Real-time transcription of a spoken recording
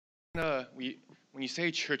When you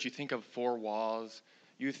say church, you think of four walls.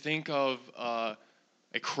 You think of a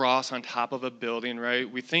cross on top of a building, right?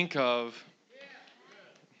 We think of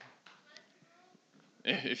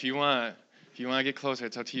if you want to get closer,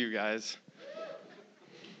 it's up to you guys.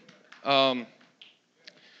 Um,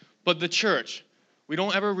 but the church, we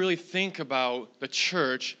don't ever really think about the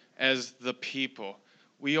church as the people.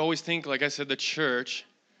 We always think, like I said, the church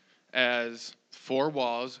as four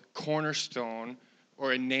walls, cornerstone,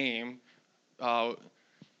 or a name. Uh,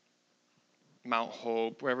 Mount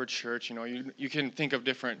Hope, wherever church, you can think of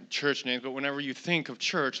different church names, but whenever you think of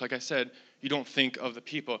church, like I said, you don't think of the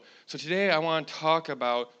people. So today I want to talk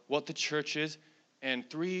about what the church is and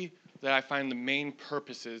three that I find the main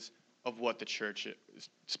purposes of what the church is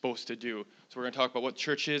supposed to do. So we're going to talk about what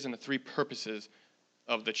church is and the three purposes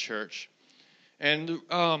of the church. And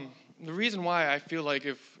the reason why I feel like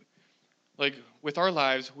with our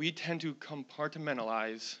lives, we tend to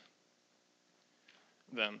compartmentalize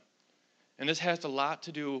them. And this has a lot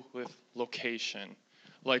to do with location.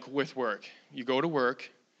 Like with work. You go to work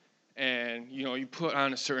and you put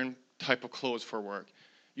on a certain type of clothes for work.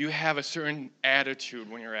 You have a certain attitude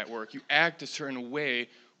when you're at work. You act a certain way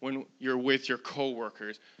when you're with your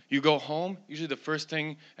coworkers. You go home, usually the first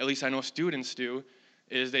thing, at least I know students do,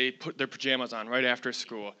 is they put their pajamas on right after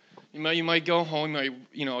school. You might go home,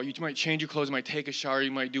 you might change your clothes, you might take a shower, you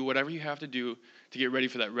might do whatever you have to do to get ready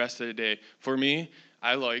for that rest of the day. For me,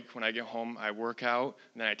 I like when I get home, I work out,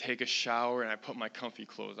 and then I take a shower, and I put my comfy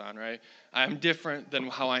clothes on, right? I'm different than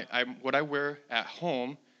what I wear at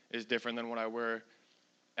home is different than what I wear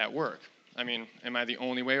at work. I mean, am I the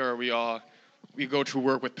only way, or are we go to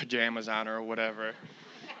work with pajamas on or whatever,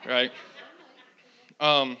 right?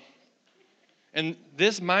 And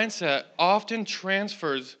this mindset often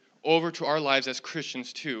transfers over to our lives as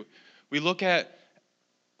Christians too. We look at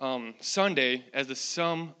Sunday as the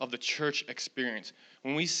sum of the church experience.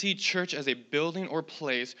 When we see church as a building or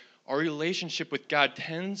place, our relationship with God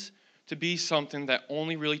tends to be something that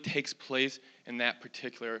only really takes place in that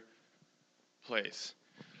particular place.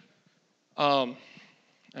 And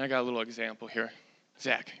I got a little example here.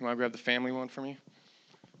 Zach, you want to grab the family one for me?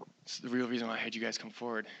 It's the real reason why I had you guys come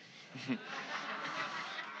forward.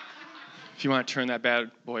 If you want to turn that bad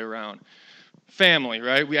boy around. Family,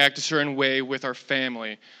 right? We act a certain way with our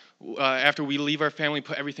family. After we leave our family,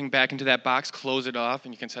 put everything back into that box, close it off,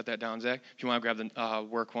 and you can set that down, Zach, if you want to grab the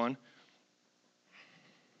work one.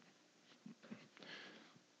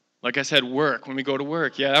 Like I said, work, when we go to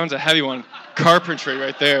work. Yeah, that one's a heavy one. Carpentry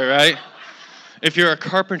right there, right? If you're a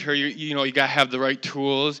carpenter, you got to have the right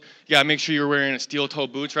tools. You got to make sure you're wearing steel-toe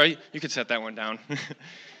boots, right? You can set that one down.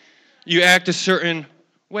 You act a certain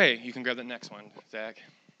way. You can grab the next one, Zach.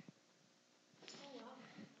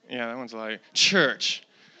 Yeah, that one's a lot. Church.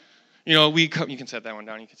 You can set that one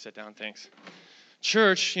down. You can sit down, thanks.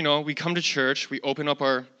 Church, we come to church. We open up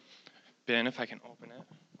our bin, if I can open it.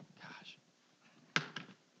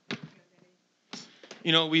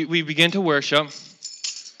 Gosh. We begin to worship,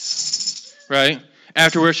 right?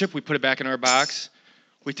 After worship, we put it back in our box.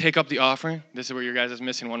 We take up the offering. This is where your guys is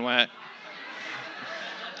missing one wet.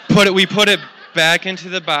 We put it back into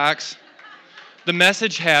the box. The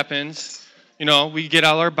message happens. We get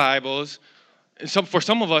all our Bibles. For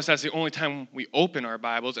some of us, that's the only time we open our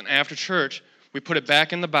Bibles. And after church, we put it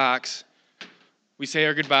back in the box. We say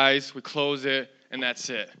our goodbyes. We close it. And that's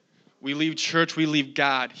it. We leave church. We leave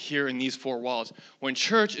God here in these four walls. When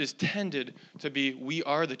church is tended to be, we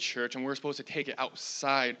are the church. And we're supposed to take it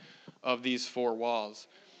outside of these four walls.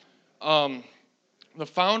 The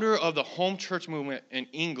founder of the home church movement in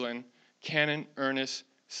England, Canon Ernest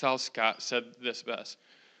Southcott, said this best.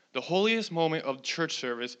 The holiest moment of church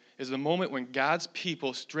service is the moment when God's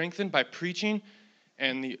people, strengthened by preaching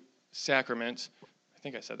and the sacraments, I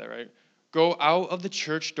think I said that right, go out of the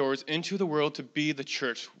church doors into the world to be the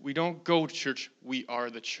church. We don't go to church, we are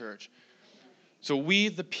the church. So we,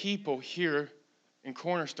 the people here in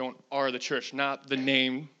Cornerstone, are the church, not the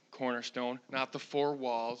name Cornerstone, not the four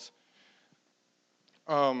walls.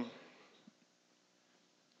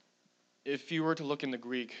 If you were to look in the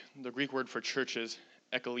Greek word for church is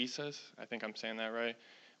ekklesis, I think I'm saying that right,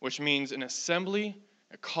 which means an assembly,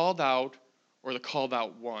 a called out, or the called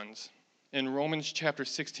out ones. In Romans chapter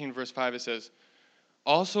 16, verse 5, it says,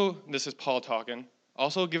 also, this is Paul talking,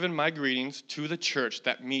 also given my greetings to the church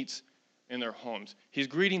that meets in their homes. He's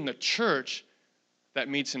greeting the church that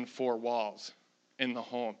meets in four walls in the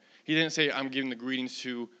home. He didn't say, I'm giving the greetings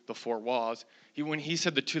to the four walls. When he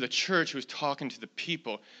said to the church, he was talking to the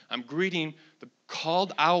people. I'm greeting the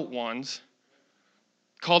called out ones.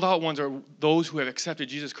 Called out ones are those who have accepted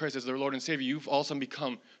Jesus Christ as their Lord and Savior. You've also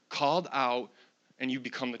become called out and you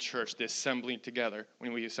become the church, the assembling together,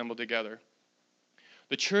 when we assemble together.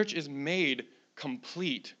 The church is made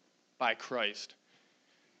complete by Christ.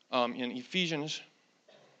 In Ephesians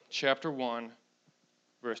chapter 1,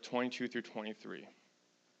 verse 22 through 23.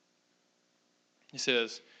 It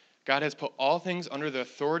says, God has put all things under the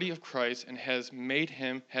authority of Christ and has made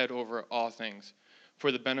him head over all things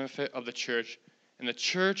for the benefit of the church. And the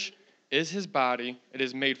church is his body. It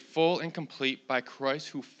is made full and complete by Christ,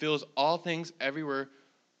 who fills all things everywhere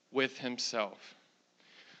with himself.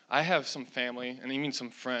 I have some family and even some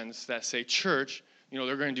friends that say church,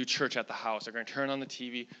 they're going to do church at the house. They're going to turn on the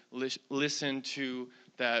TV, listen to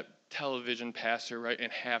that television pastor, right,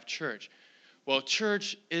 and have church. Well,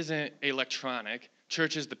 church isn't electronic.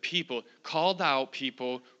 Church is the people, called out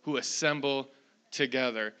people who assemble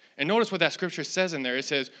together. And notice what that scripture says in there. It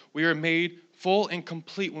says, we are made full and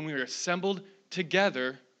complete when we are assembled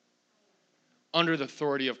together under the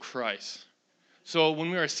authority of Christ. So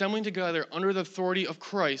when we are assembling together under the authority of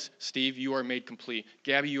Christ, Steve, you are made complete.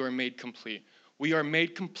 Gabby, you are made complete. We are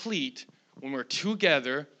made complete when we're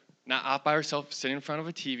together, not out by ourselves, sitting in front of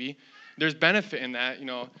a TV. There's benefit in that,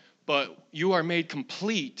 but you are made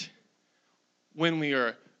complete when we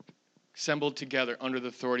are assembled together under the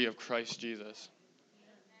authority of Christ Jesus.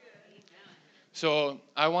 So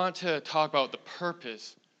I want to talk about the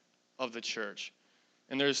purpose of the church.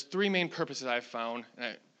 And there's three main purposes I've found.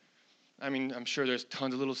 And I'm sure there's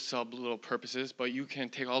tons of little purposes, but you can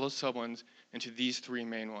take all those sub ones into these three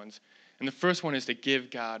main ones. And the first one is to give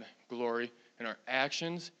God glory in our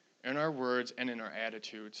actions, in our words, and in our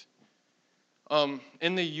attitudes.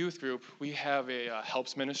 In the youth group, we have a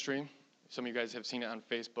helps ministry. Some of you guys have seen it on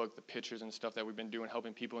Facebook, the pictures and stuff that we've been doing,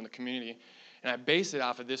 helping people in the community. And I base it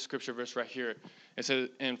off of this scripture verse right here. It says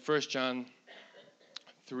in 1 John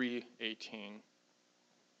 3:18.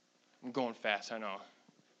 I'm going fast, I know.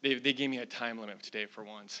 They gave me a time limit today for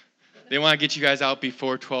once. They want to get you guys out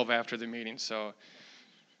before 12 after the meeting, so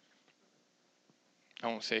I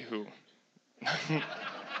won't say who.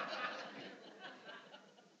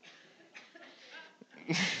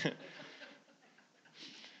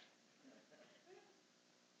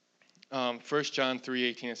 1 John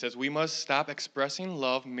 3:18, it says, we must stop expressing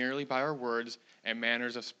love merely by our words and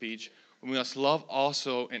manners of speech. We must love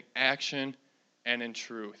also in action and in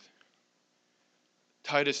truth.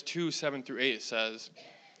 Titus 2:7-8 says,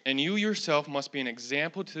 and you yourself must be an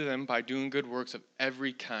example to them by doing good works of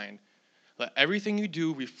every kind. Let everything you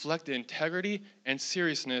do reflect the integrity and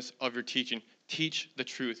seriousness of your teaching. Teach the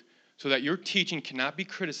truth, so that your teaching cannot be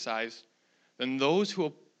criticized. Then those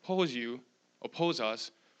who oppose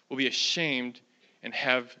us, will be ashamed and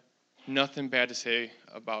have nothing bad to say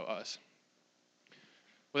about us.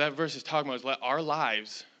 What that verse is talking about is let our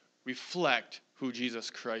lives reflect who Jesus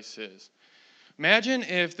Christ is. Imagine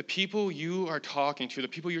if the people you are talking to, the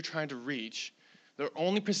people you're trying to reach, their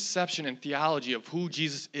only perception and theology of who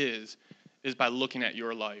Jesus is by looking at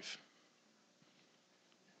your life.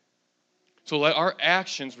 So let our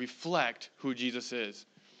actions reflect who Jesus is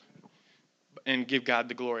and give God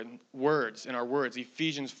the glory. Words, in our words,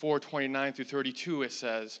 Ephesians 4:29-32, it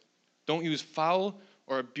says, don't use foul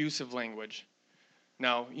or abusive language.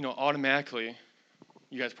 Now, automatically,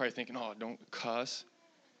 you guys are probably thinking, oh, don't cuss.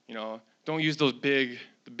 Don't use the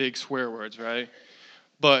big swear words, right?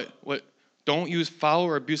 But don't use foul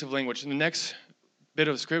or abusive language. And the next bit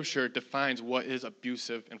of scripture defines what is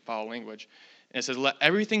abusive and foul language. And it says, let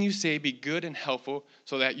everything you say be good and helpful,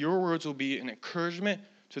 so that your words will be an encouragement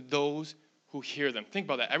to those who hear them. Think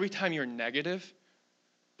about that. Every time you're negative,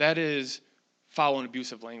 that is foul and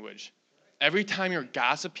abusive language. Every time you're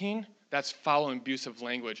gossiping, that's foul and abusive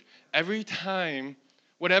language. Every time,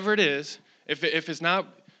 whatever it is, if it's not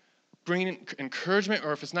bringing encouragement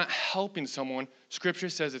or if it's not helping someone, Scripture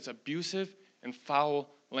says it's abusive and foul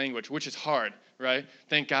language, which is hard, right?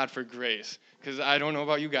 Thank God for grace. Because I don't know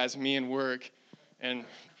about you guys, me and work, and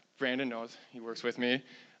Brandon knows, he works with me,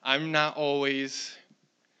 I'm not always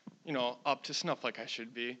up to snuff like I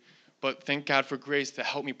should be. But thank God for grace to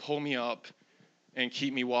help me pull me up and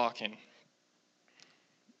keep me walking.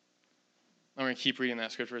 I'm going to keep reading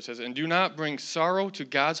that scripture. It says, and do not bring sorrow to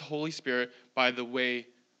God's Holy Spirit by the way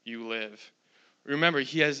you live. Remember,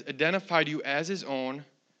 he has identified you as his own,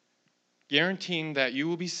 guaranteeing that you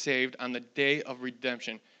will be saved on the day of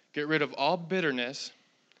redemption. Get rid of all bitterness,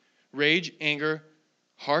 rage, anger,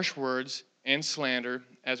 harsh words, and slander,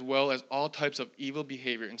 as well as all types of evil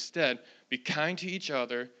behavior. Instead, be kind to each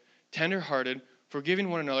other, tender-hearted, forgiving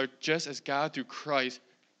one another, just as God through Christ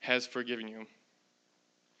has forgiven you.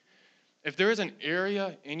 If there is an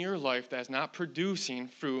area in your life that is not producing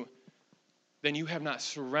fruit, then you have not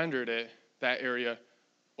surrendered that area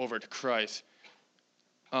over to Christ.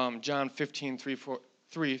 John 15,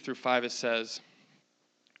 3 through 5, it says,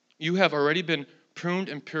 "You have already been pruned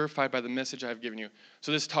and purified by the message I have given you."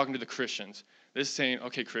 So this is talking to the Christians. This is saying,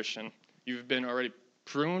 okay, Christian, you've been already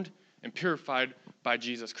pruned and purified by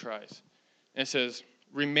Jesus Christ. And it says,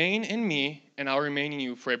 "Remain in me, and I'll remain in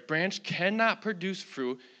you. For a branch cannot produce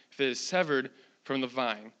fruit if it is severed from the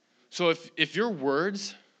vine." So if your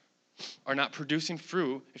words are not producing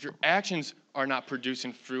fruit, if your actions are not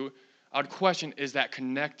producing fruit, I would question, is that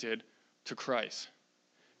connected to Christ?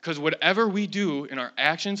 Because whatever we do in our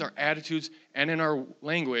actions, our attitudes, and in our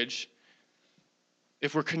language,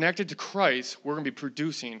 if we're connected to Christ, we're going to be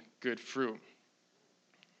producing good fruit.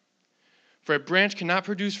 "For a branch cannot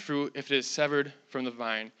produce fruit if it is severed from the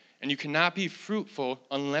vine, and you cannot be fruitful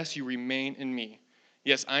unless you remain in me.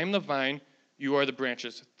 Yes, I am the vine, you are the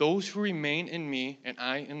branches. Those who remain in me and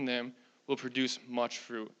I in them will produce much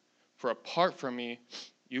fruit. For apart from me,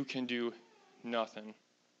 you can do nothing."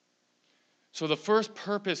 So the first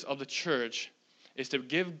purpose of the church is to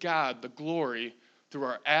give God the glory through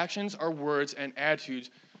our actions, our words, and attitudes,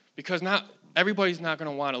 because not everybody's not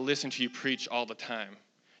going to want to listen to you preach all the time.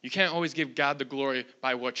 You can't always give God the glory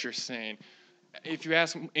by what you're saying. If you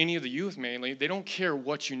ask any of the youth mainly, they don't care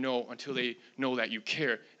what you know until they know that you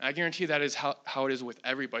care. And I guarantee that is how it is with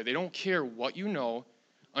everybody. They don't care what you know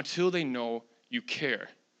until they know you care.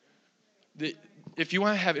 If you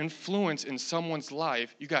want to have influence in someone's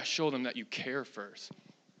life, you got to show them that you care first.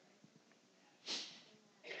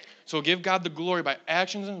 So give God the glory by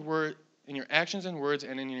actions and words, in your actions and words,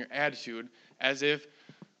 and in your attitude, as if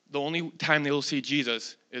the only time they will see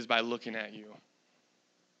Jesus is by looking at you.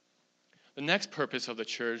 The next purpose of the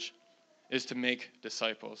church is to make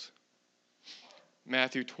disciples.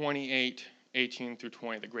 Matthew 28, 18 through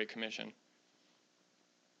 20, the Great Commission.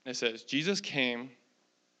 It says, "Jesus came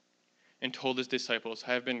and told his disciples,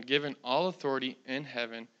 'I have been given all authority in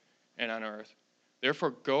heaven and on earth.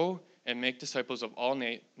 Therefore go and make disciples of all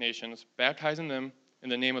nations, baptizing them in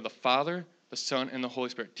the name of the Father, the Son, and the Holy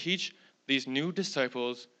Spirit. Teach these new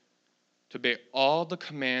disciples to obey all the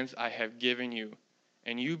commands I have given you.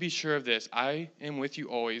 And you be sure of this, I am with you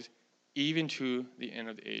always, even to the end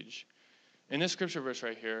of the age.'" In this scripture verse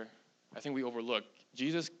right here, I think we overlook,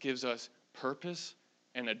 Jesus gives us purpose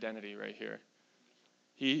and identity right here.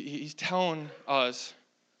 He's telling us,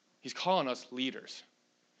 he's calling us leaders.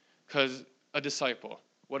 Because a disciple,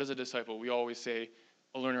 what is a disciple? We always say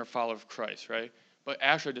a learner or follower of Christ, right? But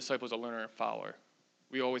actually a disciple is a learner and follower.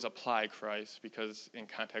 We always apply Christ because in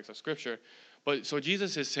context of Scripture. But so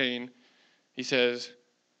Jesus is saying, he says,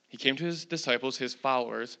 he came to his disciples, his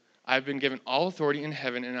followers, "I've been given all authority in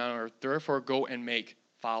heaven and on earth, therefore go and make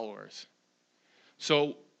followers."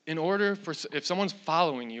 So in order for, if someone's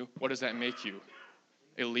following you, what does that make you?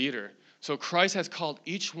 A leader. So Christ has called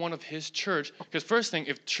each one of his church, because first thing,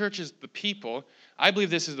 if church is the people, I believe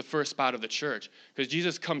this is the first spot of the church, because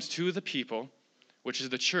Jesus comes to the people, which is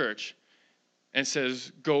the church, and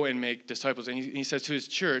says, "Go and make disciples." And he says to his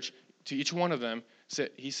church, to each one of them,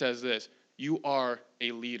 he says this, "You are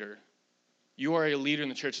a leader." You are a leader in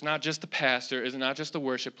the church. It's not just the pastor. It's not just the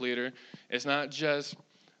worship leader. It's not just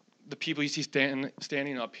the people you see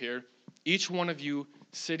standing up here. Each one of you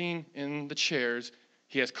sitting in the chairs,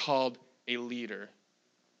 he has called a leader.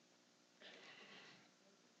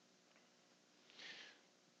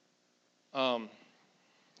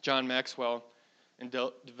 John Maxwell, in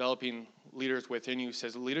Developing Leaders Within You,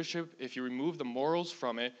 says leadership, if you remove the morals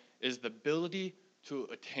from it, is the ability to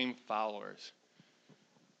attain followers.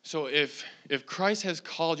 So if Christ has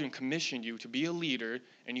called you and commissioned you to be a leader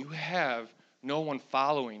and you have no one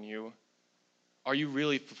following you, are you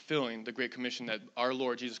really fulfilling the Great Commission that our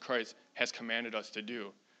Lord Jesus Christ has commanded us to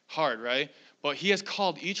do? Hard, right? But he has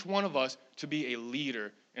called each one of us to be a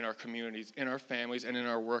leader in our communities, in our families, and in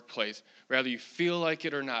our workplace. Whether you feel like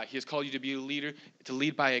it or not, he has called you to be a leader, to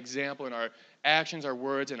lead by example in our actions, our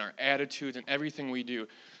words, and our attitudes, and everything we do.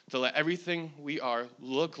 To let everything we are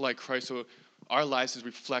look like Christ, so our lives is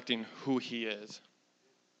reflecting who he is.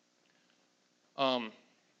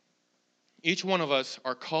 Each one of us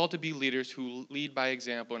are called to be leaders who lead by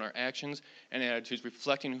example in our actions and attitudes,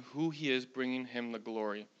 reflecting who he is, bringing him the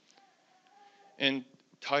glory. In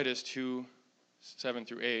Titus 2, 7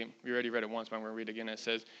 through 8, we already read it once, but I'm going to read it again. It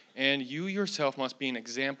says, "And you yourself must be an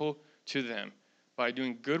example to them. By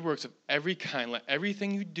doing good works of every kind, let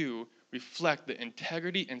everything you do reflect the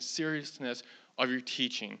integrity and seriousness of your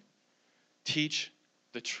teaching. Teach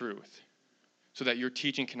the truth, so that your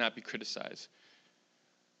teaching cannot be criticized.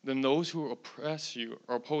 Then those who oppress you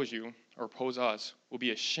or oppose you or oppose us will be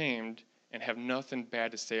ashamed and have nothing bad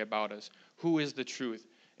to say about us. Who is the truth?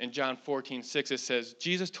 In John 14:6, it says,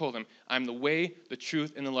 Jesus told him, I'm the way, the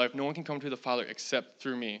truth, and the life. No one can come to the Father except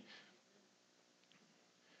through me.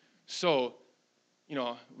 So,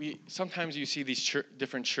 sometimes you see these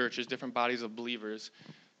different churches, different bodies of believers,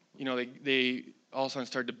 they all of a sudden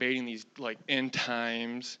start debating these like end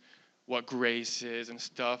times, what grace is and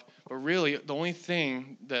stuff. But really, the only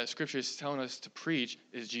thing that Scripture is telling us to preach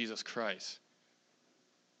is Jesus Christ.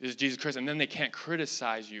 And then they can't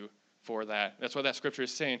criticize you for that. That's what that Scripture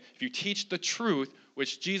is saying. If you teach the truth,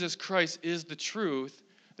 which Jesus Christ is the truth,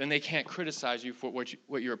 then they can't criticize you for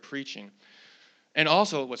what you're preaching. And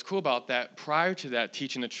also, what's cool about that, prior to that,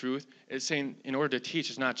 teaching the truth, is saying in order to teach,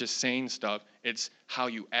 it's not just saying stuff, it's how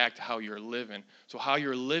you act, how you're living. So how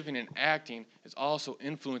you're living and acting is also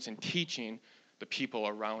influencing teaching the people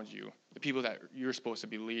around you, the people that you're supposed to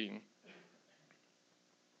be leading.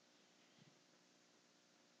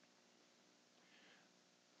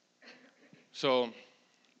 So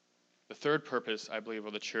the third purpose, I believe,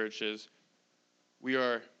 of the church is we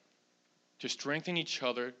are to strengthen each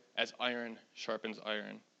other as iron sharpens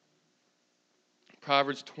iron.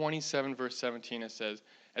 Proverbs 27, verse 17, it says,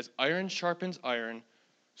 as iron sharpens iron,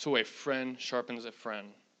 so a friend sharpens a friend.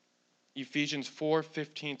 Ephesians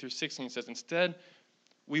 4:15 through 16 says, instead,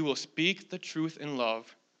 we will speak the truth in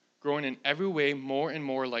love, growing in every way more and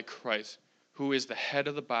more like Christ, who is the head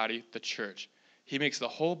of the body, the church. He makes the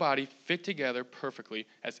whole body fit together perfectly.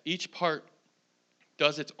 As each part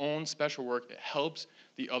does its own special work, it helps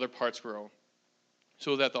the other parts grow,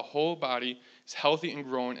 so that the whole body is healthy and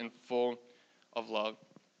growing and full of love.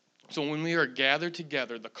 So when we are gathered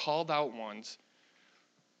together, the called out ones,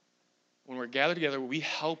 when we're gathered together, we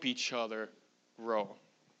help each other grow.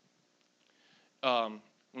 When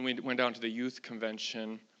we went down to the youth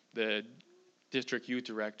convention, the district youth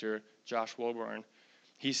director, Josh Wilburn,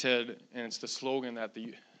 he said, and it's the slogan that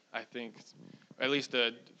I think, at least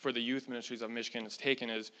for the youth ministries of Michigan is taken,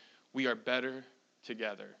 is we are better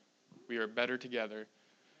together. We are better together.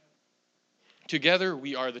 Together,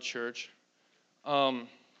 we are the church. 1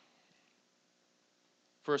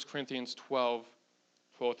 Corinthians 12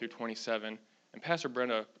 through 27. And Pastor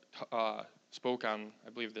Brenda spoke on,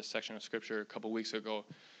 I believe, this section of Scripture a couple weeks ago.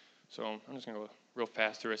 So I'm just going to go real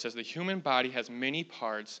fast through it. It says, the human body has many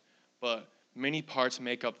parts, but many parts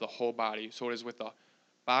make up the whole body. So it is with the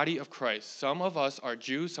body of Christ. Some of us are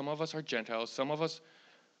Jews, some of us are Gentiles, some of us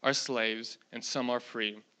are slaves, and some are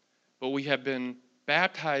free. But we have been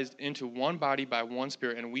baptized into one body by one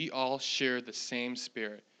Spirit, and we all share the same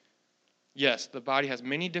Spirit. Yes, the body has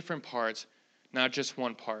many different parts, not just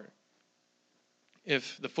one part.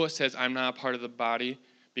 If the foot says, I'm not a part of the body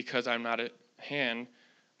because I'm not a hand,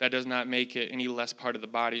 that does not make it any less part of the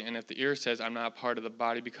body. And if the ear says, I'm not a part of the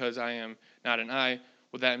body because I am not an eye,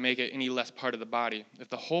 would that make it any less part of the body? If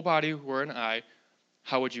the whole body were an eye,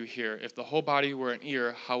 how would you hear? If the whole body were an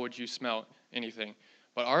ear, how would you smell anything?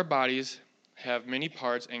 But our bodies have many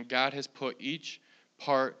parts, and God has put each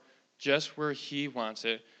part just where He wants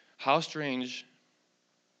it. How strange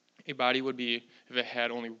a body would be if it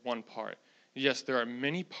had only one part. Yes, there are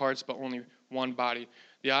many parts, but only one body.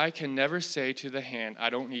 The eye can never say to the hand, I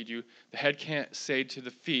don't need you. The head can't say to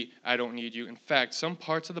the feet, I don't need you. In fact, some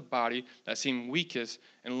parts of the body that seem weakest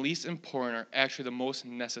and least important are actually the most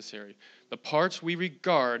necessary. The parts we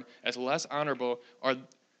regard as less honorable are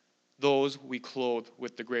those we clothe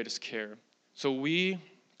with the greatest care. So we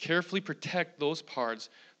carefully protect those parts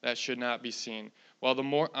that should not be seen, while the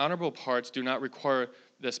more honorable parts do not require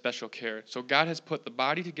the special care. So God has put the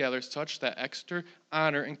body together such that extra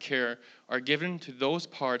honor and care are given to those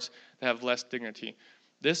parts that have less dignity.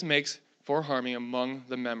 This makes for harmony among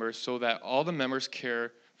the members so that all the members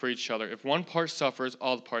care for each other. If one part suffers,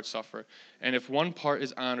 all the parts suffer. And if one part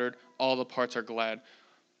is honored, all the parts are glad.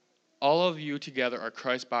 All of you together are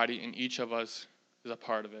Christ's body, and each of us is a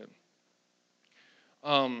part of it.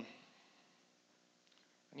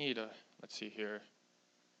 Let's see here.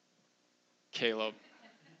 Caleb.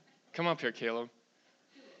 Come up here, Caleb.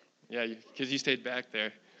 Yeah, because you stayed back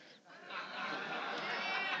there.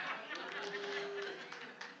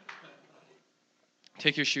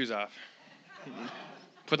 Take your shoes off.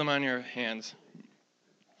 Put them on your hands.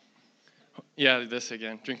 Yeah, this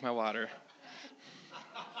again. Drink my water.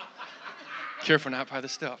 Careful not by the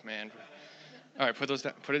stuff, man. All right, put those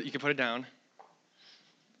down. You can put it down.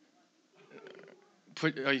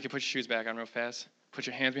 You can put your shoes back on real fast. Put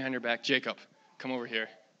your hands behind your back. Jacob, come over here.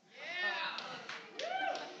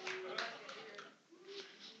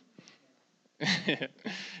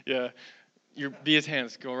 Yeah. Be his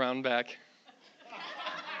hands. Go around back.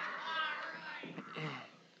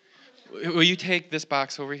 Will you take this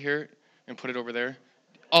box over here and put it over there?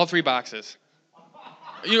 All 3 boxes.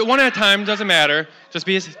 One at a time, doesn't matter. Just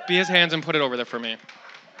be his hands and put it over there for me.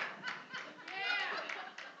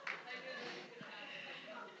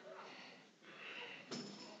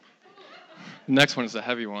 The next one is the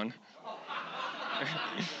heavy one.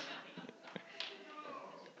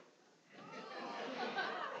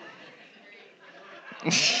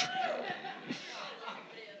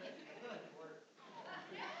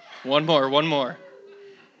 One more.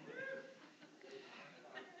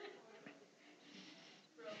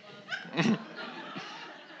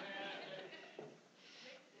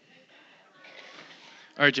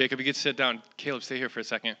 All right, Jacob, you get to sit down. Caleb, stay here for a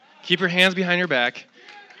second. Keep your hands behind your back.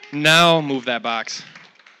 Now move that box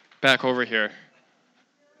back over here.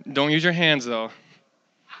 Don't use your hands, though.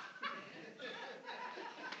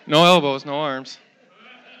 No elbows, no arms.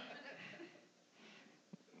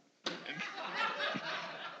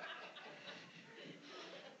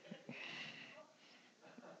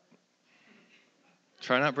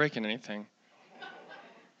 Try not breaking anything.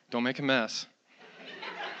 Don't make a mess.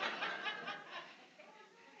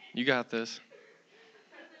 You got this.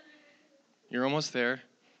 You're almost there.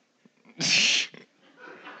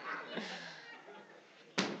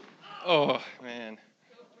 Oh, man.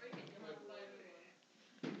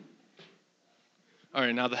 All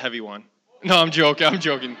right, now the heavy one. No, I'm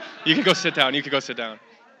joking. You can go sit down.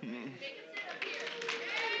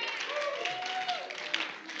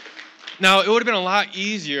 Now, it would have been a lot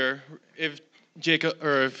easier if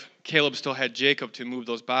Caleb still had Jacob to move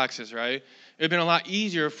those boxes, right? It would have been a lot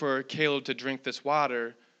easier for Caleb to drink this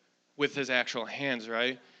water with his actual hands,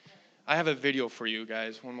 right? I have a video for you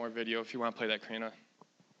guys. One more video if you want to play that, Karina.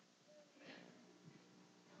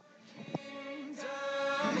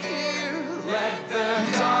 Let the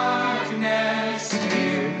darkness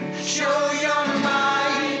fear. Show your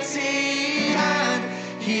mighty hand.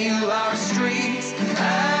 Heal our streets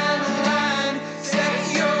and land.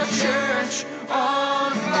 Set your church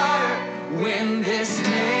on fire. Win this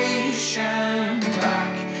nation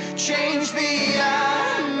back. Change the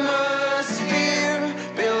atmosphere.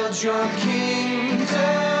 Build your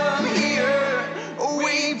kingdom here.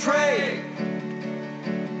 We pray.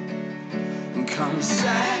 Come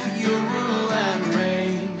set your rule and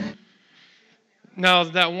reign. Now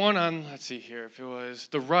that one on, let's see here, if it was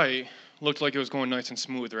the right, looked like it was going nice and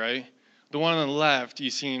smooth, right? The one on the left, you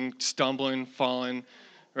seen stumbling, falling,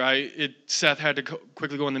 right? Seth had to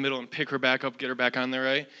quickly go in the middle and pick her back up, get her back on there,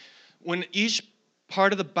 right? When each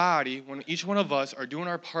part of the body, when each one of us are doing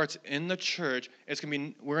our parts in the church,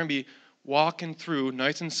 we're gonna be walking through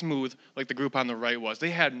nice and smooth like the group on the right was.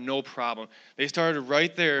 They had no problem. They started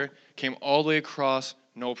right there, came all the way across,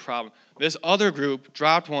 no problem. This other group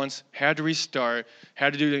dropped once, had to restart,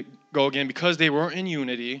 had to go again because they weren't in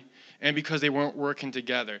unity and because they weren't working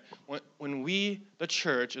together. When we, the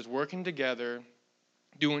church, is working together,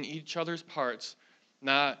 doing each other's parts,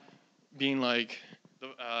 not being like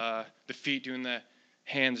the feet doing the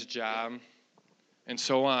hands job and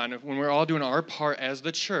so on. When we're all doing our part as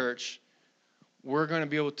the church, we're going to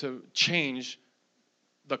be able to change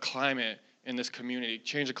the climate in this community,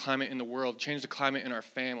 change the climate in the world, change the climate in our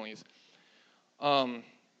families. Now,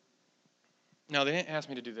 they didn't ask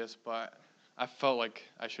me to do this, but I felt like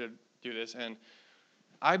I should do this. And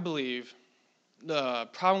I believe the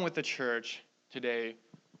problem with the church today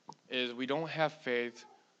is we don't have faith,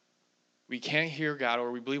 we can't hear God,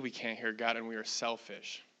 or we believe we can't hear God, and we are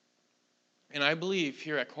selfish. And I believe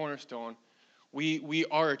here at Cornerstone, we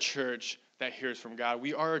are a church that hears from God.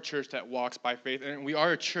 We are a church that walks by faith, and we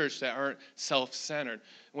are a church that aren't self-centered.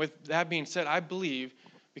 With that being said, I believe,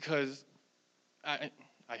 because I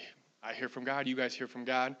hear from God, you guys hear from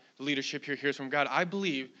God, the leadership here hears from God, I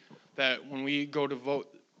believe that when we go to vote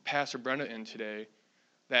Pastor Brenda in today,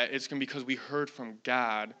 that it's going to be because we heard from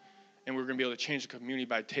God, and we're going to be able to change the community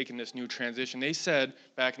by taking this new transition. They said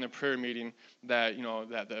back in the prayer meeting that,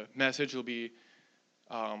 that the message will be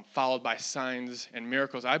followed by signs and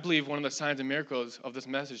miracles. I believe one of the signs and miracles of this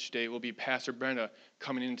message today will be Pastor Brenda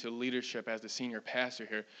coming into leadership as the senior pastor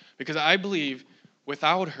here. Because I believe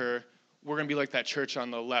without her, we're going to be like that church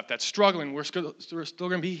on the left that's struggling. We're still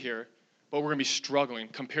going to be here, but we're going to be struggling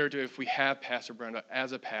compared to if we have Pastor Brenda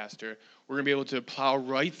as a pastor. We're going to be able to plow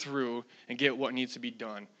right through and get what needs to be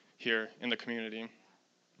done here in the community.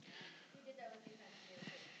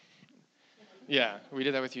 Yeah, we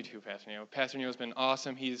did that with you too, Pastor Neil. Pastor Neil's been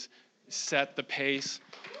awesome. He's set the pace.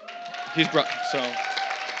 He's brought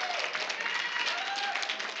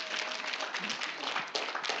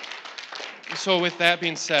So with that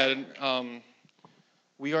being said,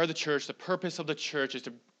 we are the church. The purpose of the church is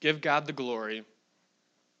to give God the glory,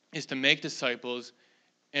 is to make disciples,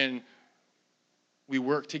 and we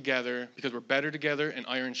work together because we're better together, and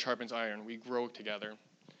iron sharpens iron. We grow together.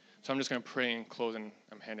 So I'm just going to pray and close, and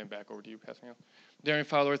I'm handing it back over to you, Pastor Neil. Dear Heavenly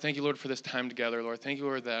Father, Lord, thank you, Lord, for this time together, Lord. Thank you,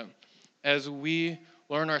 Lord, that as we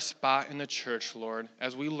learn our spot in the church, Lord,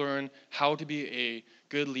 as we learn how to be a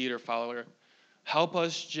good leader, follower, help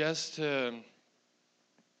us just to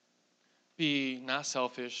be not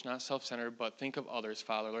selfish, not self-centered, but think of others,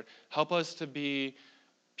 Father, Lord. Help us to be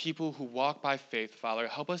people who walk by faith, Father.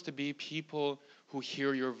 Help us to be people who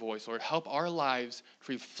hear your voice, Lord. Help our lives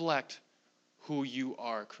to reflect who you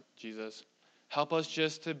are, Jesus. Help us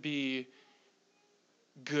just to be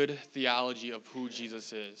good theology of who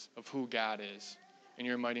Jesus is, of who God is. In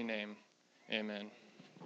your mighty name, amen.